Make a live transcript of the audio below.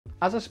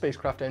As a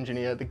spacecraft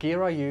engineer, the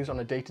gear I use on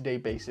a day-to-day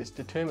basis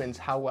determines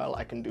how well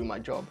I can do my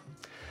job.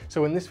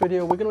 So in this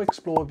video, we're going to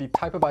explore the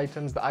type of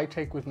items that I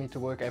take with me to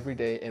work every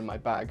day in my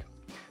bag.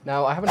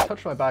 Now, I haven't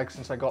touched my bag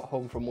since I got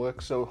home from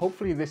work, so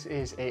hopefully this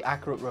is an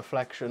accurate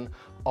reflection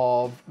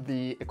of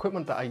the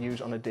equipment that I use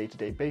on a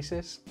day-to-day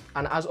basis.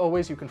 And as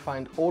always, you can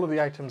find all of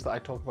the items that I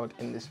talk about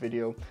in this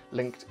video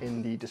linked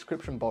in the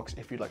description box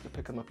if you'd like to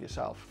pick them up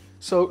yourself.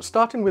 So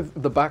starting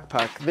with the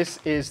backpack, this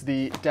is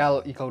the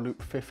Dell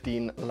EcoLoop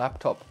 15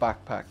 laptop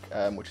backpack,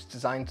 which is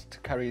designed to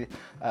carry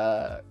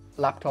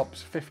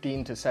laptops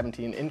 15 to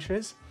 17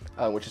 inches.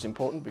 Which is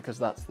important because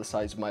that's the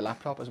size of my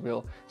laptop, as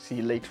we'll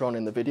see later on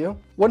in the video.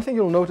 One thing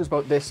you'll notice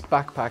about this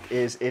backpack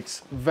is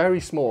it's very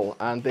small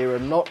and there are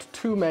not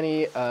too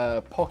many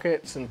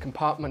pockets and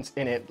compartments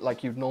in it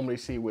like you'd normally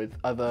see with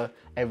other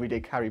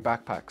everyday carry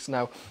backpacks.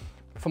 Now,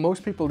 for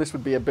most people this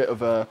would be a bit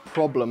of a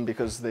problem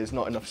because there's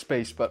not enough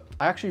space, but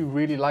I actually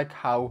really like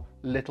how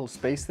little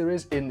space there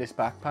is in this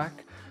backpack,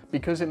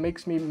 because it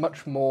makes me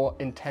much more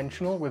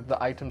intentional with the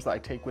items that I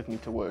take with me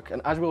to work.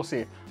 And as we'll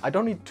see, I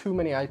don't need too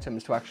many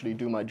items to actually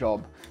do my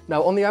job.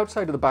 Now, on the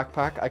outside of the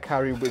backpack, I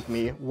carry with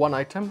me one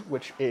item,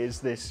 which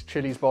is this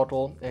Chili's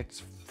bottle.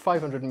 It's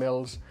 500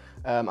 mils.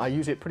 I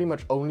use it pretty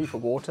much only for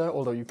water,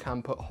 although you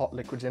can put hot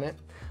liquids in it.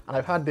 And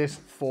I've had this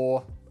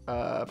for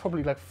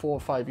probably like 4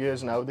 or 5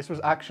 years now. This was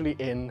actually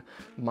in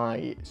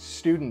my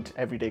student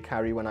everyday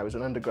carry when I was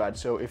an undergrad,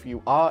 so if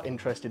you are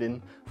interested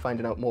in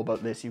finding out more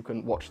about this, you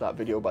can watch that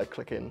video by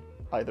clicking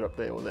either up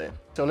there or there.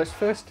 So let's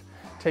first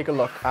take a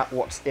look at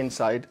what's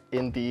inside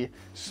in the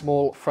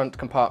small front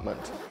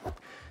compartment.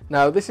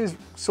 Now, this is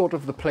sort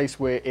of the place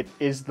where it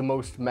is the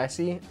most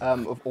messy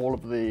of all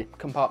of the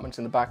compartments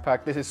in the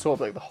backpack. This is sort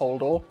of like the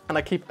hold all, and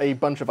I keep a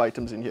bunch of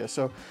items in here,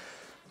 so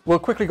we'll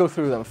quickly go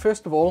through them.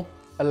 First of all,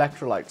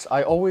 electrolytes.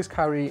 I always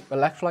carry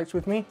electrolytes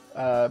with me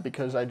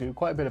because I do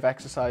quite a bit of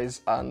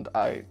exercise and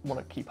I want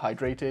to keep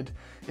hydrated,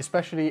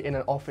 especially in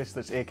an office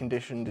that's air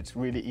conditioned. It's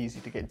really easy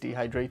to get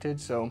dehydrated,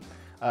 so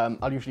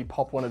I'll usually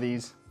pop one of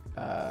these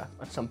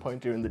at some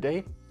point during the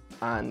day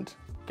and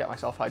get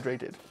myself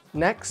hydrated.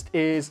 Next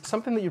is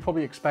something that you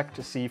probably expect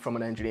to see from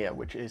an engineer,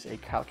 which is a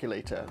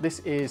calculator. This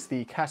is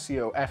the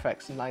Casio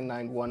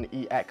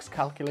FX991EX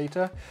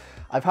calculator.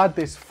 I've had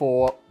this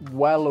for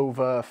well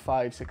over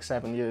 5, 6,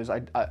 7 years.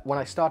 When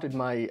I started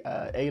my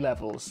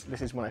A-levels,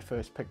 this is when I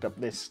first picked up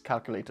this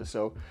calculator,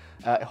 so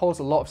it holds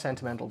a lot of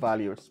sentimental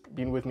value. It's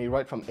been with me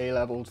right from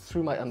A-levels,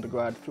 through my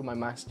undergrad, through my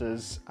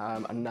masters,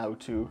 and now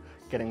to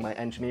getting my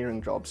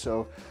engineering job.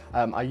 So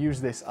I use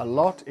this a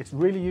lot. It's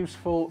really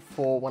useful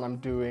for when I'm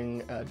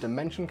doing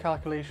dimension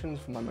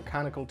calculations for my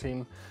mechanical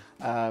team,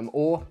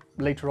 or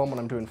later on when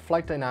I'm doing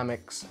flight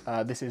dynamics.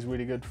 This is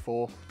really good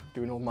for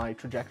doing all my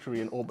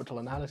trajectory and orbital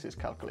analysis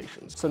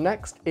calculations. So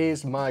next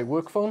is my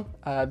work phone.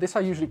 This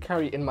I usually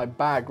carry in my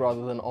bag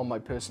rather than on my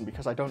person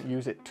because I don't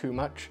use it too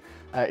much.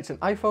 It's an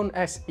iPhone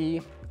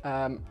SE.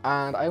 And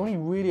I only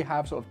really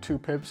have sort of two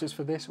purposes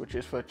for this, which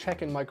is for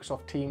checking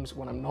Microsoft Teams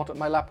when I'm not at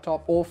my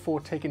laptop, or for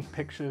taking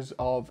pictures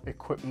of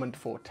equipment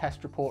for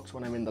test reports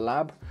when I'm in the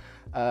lab.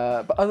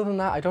 But other than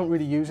that, I don't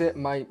really use it.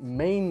 My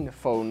main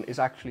phone is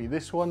actually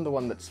this one, the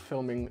one that's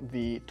filming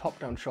the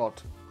top-down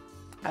shot.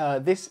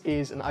 This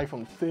is an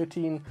iPhone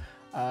 13.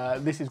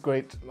 This is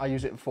great. I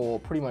use it for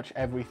pretty much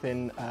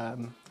everything,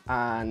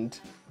 and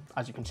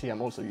as you can see,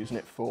 I'm also using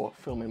it for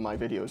filming my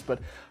videos, but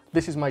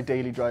this is my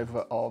daily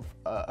driver of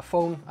a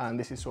phone, and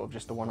this is sort of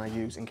just the one I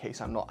use in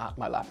case I'm not at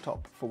my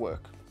laptop for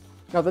work.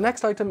 Now, the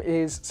next item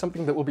is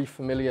something that will be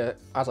familiar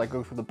as I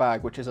go through the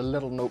bag, which is a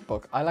little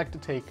notebook. I like to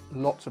take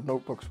lots of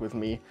notebooks with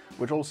me,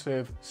 which all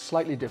serve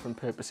slightly different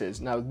purposes.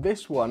 Now,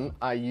 this one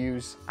I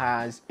use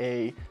as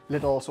a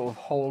little sort of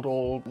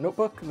hold-all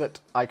notebook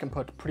that I can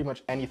put pretty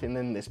much anything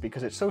in this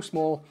because it's so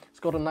small. It's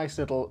got a nice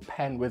little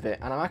pen with it,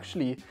 and I'm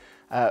actually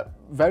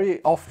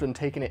very often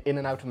taking it in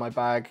and out of my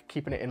bag,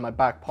 keeping it in my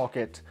back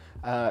pocket,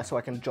 so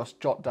I can just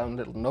jot down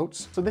little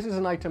notes. So this is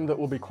an item that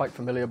will be quite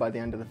familiar by the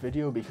end of the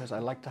video because I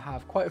like to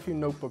have quite a few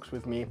notebooks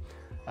with me.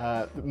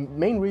 The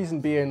main reason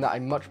being that I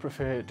much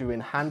prefer doing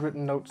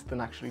handwritten notes than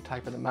actually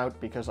typing them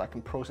out, because I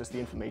can process the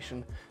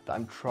information that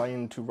I'm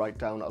trying to write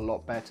down a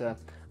lot better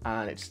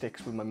and it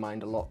sticks with my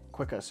mind a lot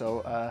quicker.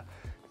 So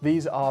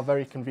these are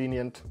very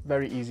convenient,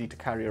 very easy to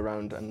carry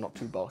around and not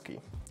too bulky.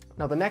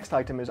 Now, the next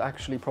item is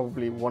actually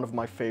probably one of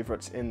my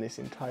favorites in this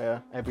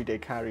entire everyday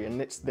carry, and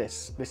it's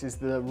this. This is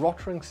the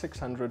Rotring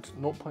 600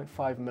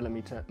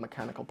 0.5mm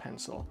mechanical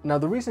pencil. Now,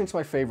 the reason it's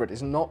my favorite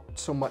is not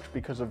so much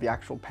because of the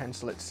actual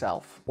pencil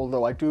itself,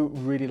 although I do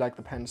really like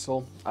the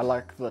pencil. I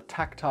like the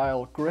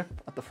tactile grip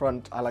at the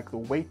front, I like the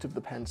weight of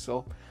the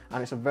pencil,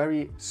 and it's a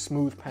very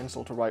smooth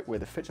pencil to write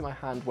with. It fits in my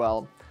hand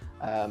well,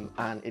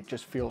 and it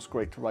just feels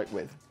great to write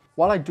with.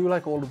 While I do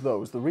like all of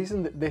those, the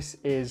reason that this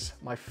is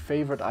my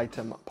favorite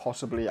item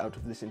possibly out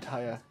of this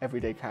entire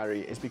everyday carry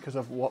is because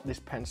of what this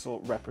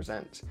pencil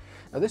represents.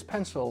 Now, this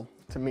pencil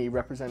to me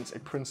represents a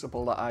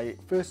principle that I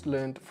first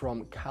learned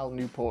from Cal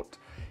Newport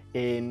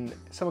in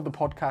some of the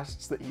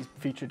podcasts that he's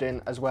featured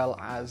in, as well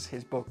as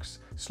his books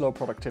Slow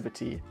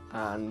Productivity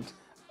and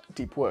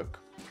Deep Work.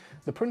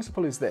 The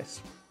principle is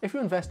this: if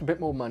you invest a bit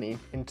more money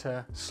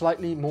into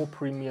slightly more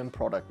premium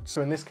products,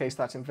 so in this case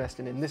that's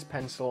investing in this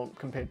pencil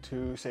compared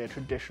to, say, a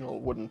traditional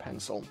wooden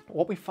pencil,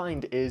 what we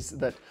find is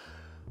that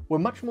we're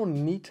much more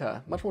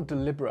neater, much more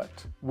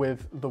deliberate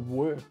with the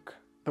work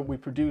that we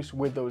produce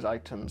with those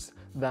items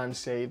than,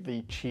 say,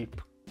 the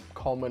cheap,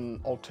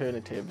 common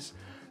alternatives.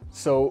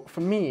 So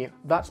for me,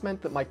 that's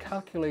meant that my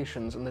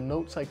calculations and the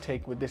notes I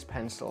take with this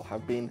pencil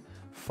have been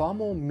far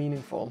more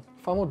meaningful,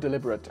 far more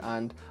deliberate,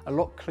 and a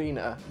lot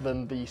cleaner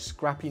than the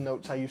scrappy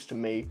notes I used to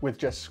make with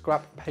just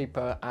scrap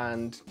paper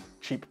and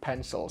cheap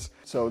pencils.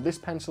 So this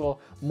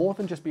pencil, more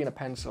than just being a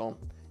pencil,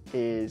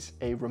 is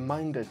a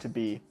reminder to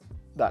be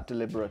that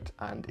deliberate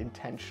and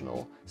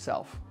intentional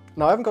self.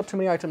 Now, I haven't got too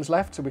many items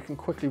left, so we can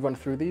quickly run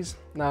through these.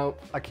 Now,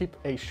 I keep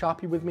a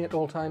Sharpie with me at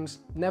all times.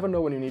 Never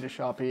know when you need a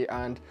Sharpie,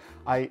 and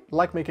I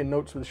like making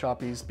notes with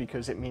Sharpies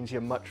because it means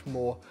you're much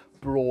more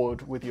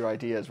broad with your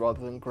ideas rather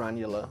than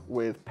granular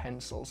with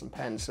pencils and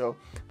pens. So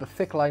the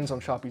thick lines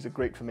on Sharpies are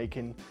great for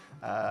making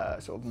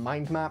sort of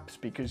mind maps,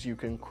 because you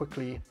can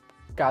quickly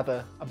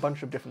gather a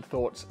bunch of different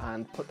thoughts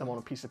and put them on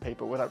a piece of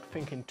paper without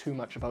thinking too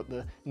much about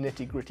the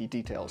nitty-gritty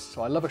details.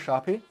 So I love a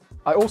Sharpie.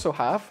 I also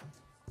have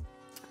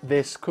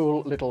this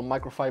cool little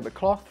microfiber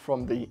cloth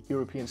from the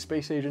European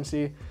Space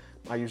Agency.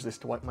 I use this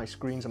to wipe my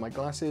screens and my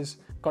glasses.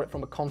 Got it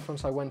from a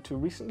conference I went to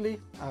recently,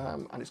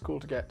 and it's cool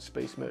to get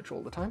space merch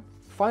all the time.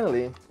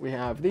 Finally, we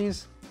have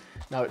these.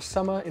 Now, it's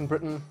summer in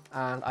Britain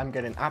and I'm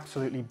getting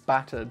absolutely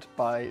battered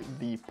by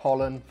the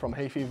pollen from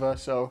hay fever,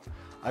 so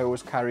I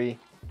always carry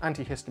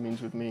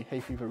antihistamines with me, hay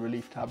fever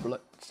relief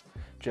tablets,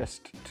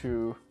 just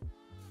to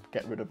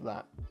get rid of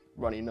that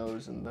runny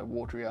nose and the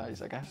watery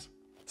eyes, I guess.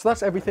 So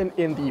that's everything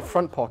in the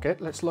front pocket.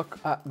 Let's look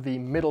at the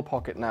middle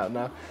pocket now.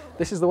 Now,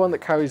 this is the one that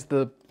carries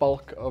the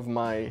bulk of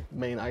my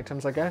main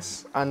items, I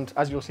guess. And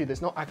as you'll see,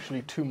 there's not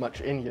actually too much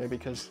in here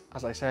because,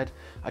 as I said,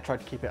 I tried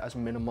to keep it as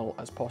minimal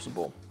as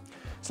possible.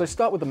 So let's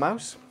start with the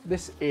mouse.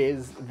 This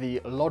is the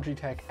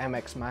Logitech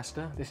MX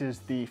Master. This is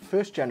the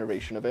first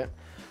generation of it.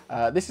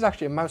 This is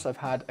actually a mouse I've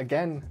had,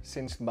 again,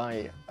 since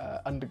my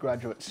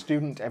undergraduate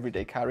student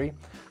everyday carry,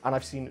 and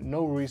I've seen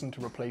no reason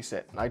to replace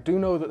it. I do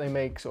know that they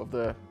make sort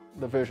of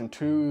the version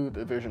 2,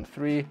 the version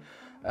 3.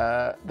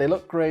 They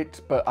look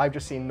great, but I've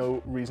just seen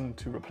no reason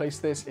to replace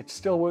this. It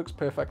still works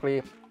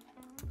perfectly,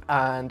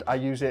 and I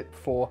use it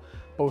for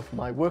both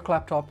my work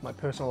laptop, my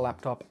personal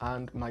laptop,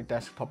 and my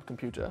desktop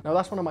computer. Now,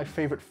 that's one of my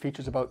favorite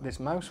features about this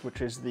mouse,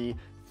 which is the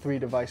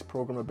 3-device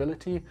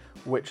programmability,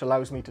 which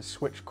allows me to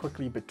switch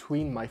quickly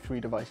between my 3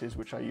 devices,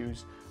 which I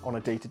use on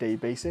a day-to-day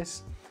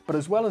basis. But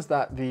as well as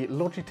that, the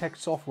Logitech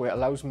software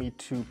allows me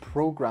to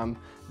program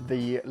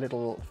the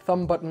little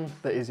thumb button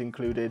that is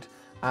included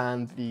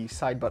and the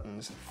side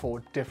buttons for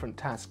different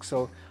tasks.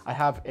 So I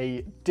have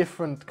a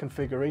different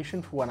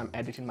configuration for when I'm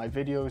editing my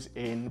videos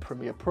in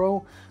Premiere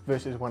Pro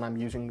versus when I'm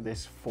using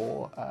this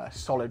for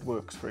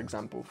SolidWorks, for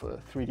example, for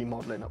 3D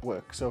modeling at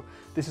work. So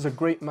this is a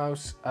great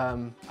mouse.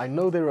 I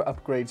know there are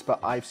upgrades,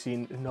 but I've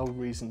seen no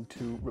reason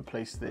to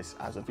replace this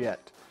as of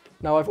yet.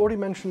 Now, I've already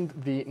mentioned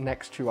the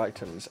next 2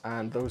 items,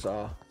 and those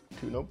are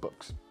 2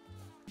 notebooks.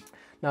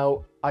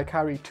 Now, I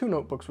carry 2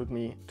 notebooks with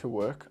me to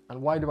work, and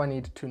why do I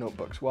need 2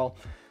 notebooks? Well,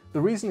 the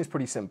reason is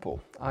pretty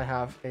simple. I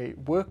have a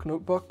work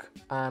notebook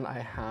and I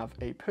have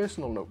a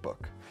personal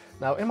notebook.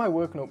 Now, in my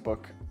work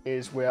notebook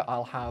is where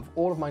I'll have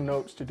all of my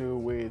notes to do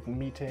with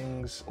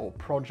meetings or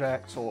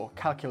projects or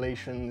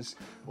calculations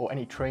or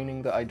any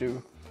training that I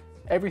do.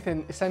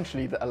 Everything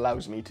essentially that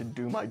allows me to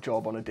do my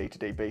job on a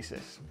day-to-day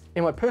basis.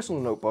 In my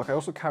personal notebook, I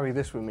also carry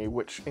this with me,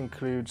 which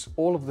includes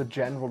all of the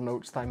general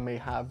notes that I may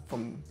have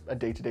from a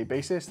day-to-day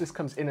basis. This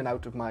comes in and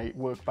out of my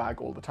work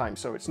bag all the time,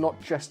 so it's not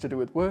just to do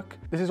with work.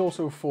 This is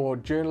also for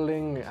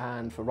journaling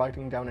and for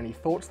writing down any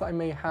thoughts that I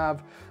may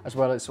have, as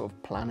well as sort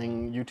of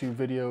planning YouTube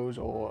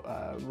videos or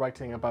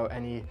writing about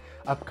any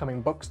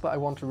upcoming books that I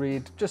want to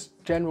read.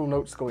 Just general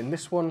notes go in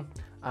this one,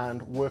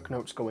 and work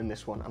notes go in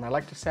this one. And I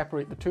like to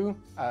separate the two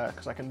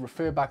because I can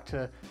refer back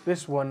to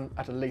this one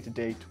at a later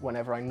date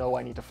whenever I know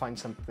I need to find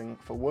something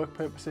for work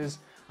purposes,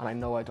 and I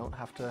know I don't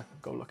have to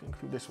go looking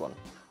through this one.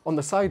 On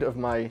the side of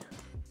my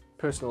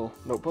personal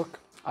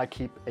notebook, I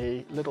keep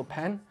a little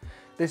pen.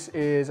 This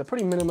is a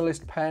pretty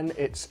minimalist pen.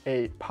 It's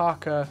a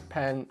Parker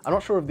pen. I'm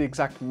not sure of the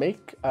exact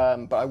make,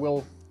 but I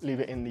will leave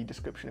it in the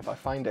description if I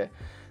find it.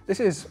 This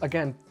is,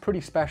 again,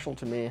 pretty special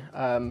to me,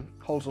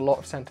 holds a lot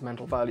of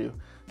sentimental value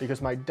because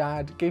my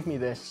dad gave me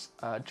this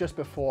just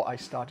before I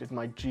started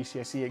my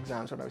GCSE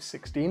exams when I was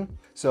 16.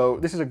 So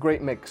this is a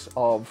great mix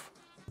of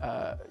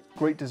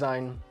great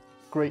design,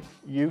 great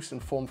use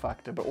and form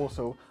factor, but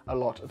also a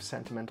lot of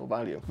sentimental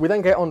value. We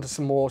then get on to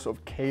some more sort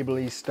of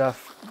cable-y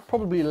stuff,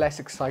 probably less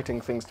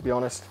exciting things, to be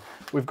honest.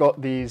 We've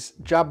got these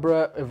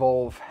Jabra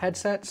Evolve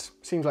headsets.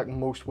 Seems like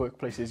most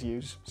workplaces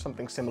use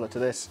something similar to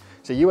this.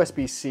 It's a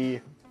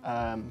USB-C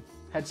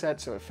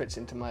headset, so it fits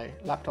into my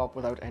laptop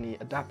without any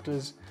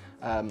adapters,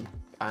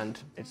 and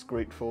it's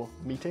great for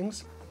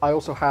meetings. I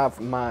also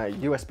have my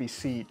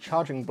USB-C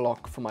charging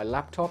block for my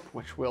laptop,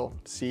 which we'll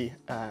see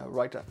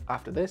right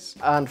after this.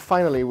 And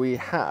finally, we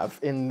have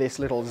in this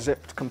little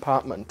zipped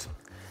compartment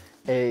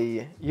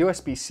a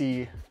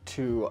USB-C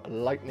to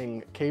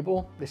Lightning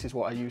cable. This is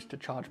what I use to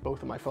charge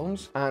both of my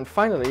phones. And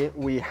finally,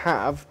 we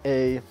have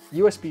a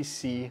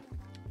USB-C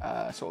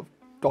sort of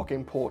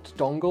docking port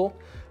dongle.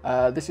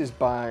 This is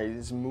by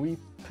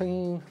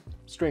Zmuiping,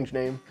 strange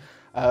name,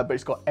 but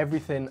it's got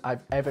everything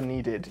I've ever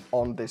needed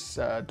on this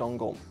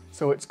dongle.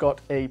 So it's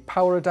got a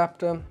power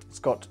adapter, it's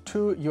got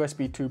two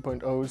USB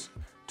 2.0s,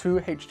 two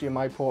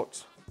HDMI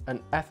ports,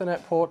 an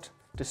Ethernet port,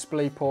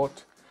 display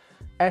port,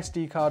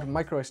 SD card,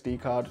 micro SD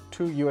card,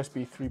 two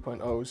USB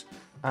 3.0s,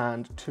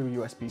 and two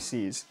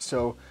USB-Cs.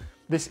 So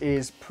this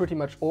is pretty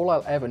much all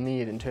I'll ever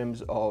need in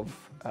terms of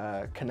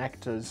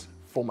connectors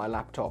for my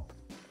laptop.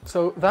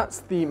 So that's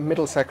the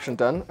middle section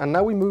done, and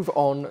now we move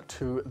on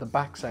to the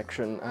back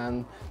section,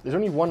 and there's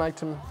only one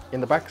item in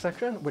the back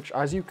section, which,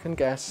 as you can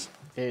guess,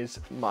 is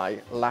my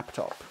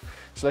laptop.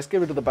 So let's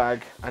get rid of the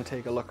bag and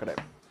take a look at it.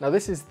 Now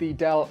this is the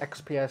Dell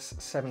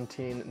XPS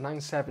 17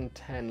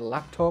 9710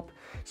 laptop.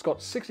 It's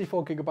got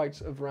 64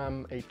 gigabytes of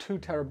RAM, a 2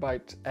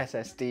 terabyte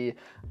SSD,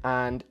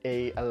 and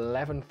a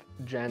 11th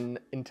gen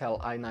Intel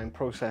i9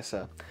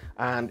 processor.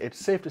 And it's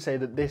safe to say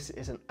that this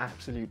is an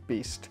absolute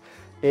beast.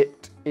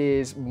 It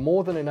is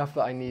more than enough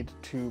that I need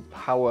to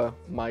power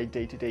my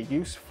day-to-day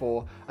use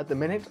for, at the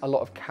minute, a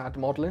lot of CAD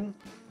modeling.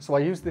 So I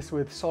use this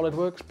with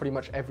SolidWorks pretty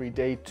much every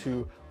day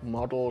to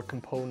model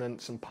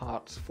components and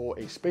parts for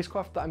a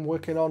spacecraft that I'm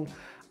working on.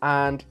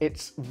 And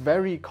it's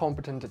very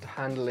competent at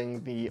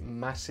handling the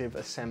massive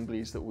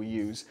assemblies that we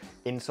use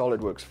in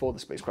SolidWorks for the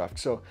spacecraft.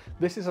 So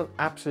this is an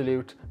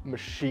absolute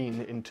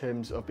machine in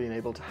terms of being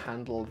able to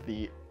handle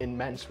the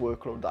immense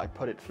workload that I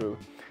put it through.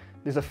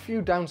 There's a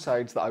few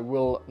downsides that I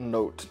will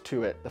note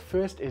to it. The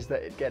first is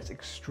that it gets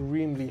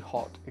extremely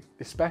hot,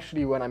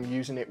 especially when I'm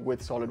using it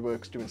with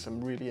SolidWorks doing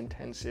some really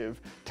intensive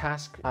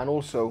tasks. And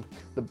also,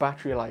 the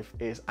battery life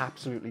is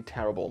absolutely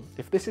terrible.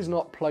 If this is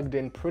not plugged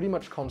in pretty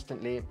much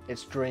constantly,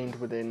 it's drained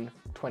within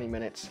 20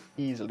 minutes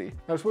easily.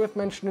 Now it's worth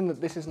mentioning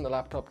that this isn't the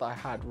laptop that I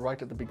had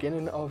right at the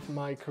beginning of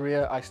my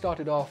career. I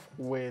started off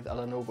with a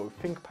Lenovo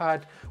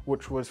ThinkPad,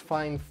 which was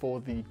fine for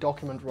the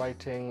document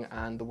writing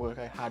and the work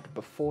I had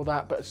before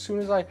that. But as soon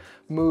as I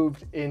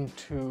moved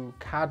into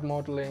CAD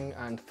modeling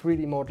and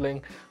 3D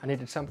modeling, I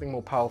needed something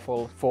more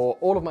powerful for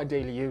all of my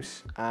daily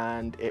use,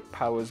 and it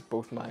powers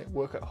both my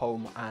work at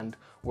home and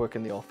work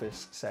in the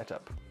office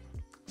setup.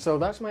 So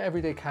that's my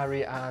everyday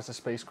carry as a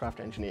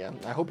spacecraft engineer.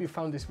 I hope you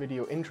found this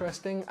video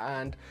interesting,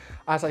 and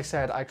as I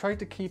said, I tried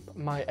to keep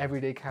my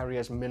everyday carry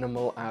as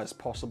minimal as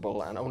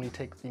possible and only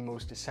take the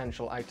most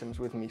essential items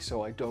with me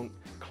so I don't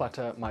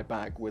clutter my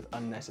bag with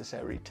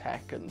unnecessary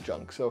tech and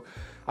junk. So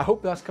I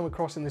hope that's come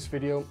across in this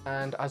video,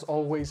 and as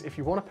always, if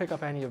you want to pick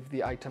up any of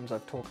the items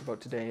I've talked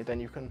about today, then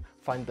you can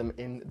find them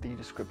in the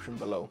description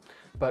below.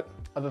 But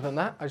other than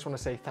that, I just want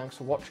to say thanks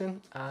for watching,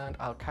 and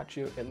I'll catch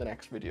you in the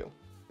next video.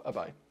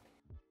 Bye-bye.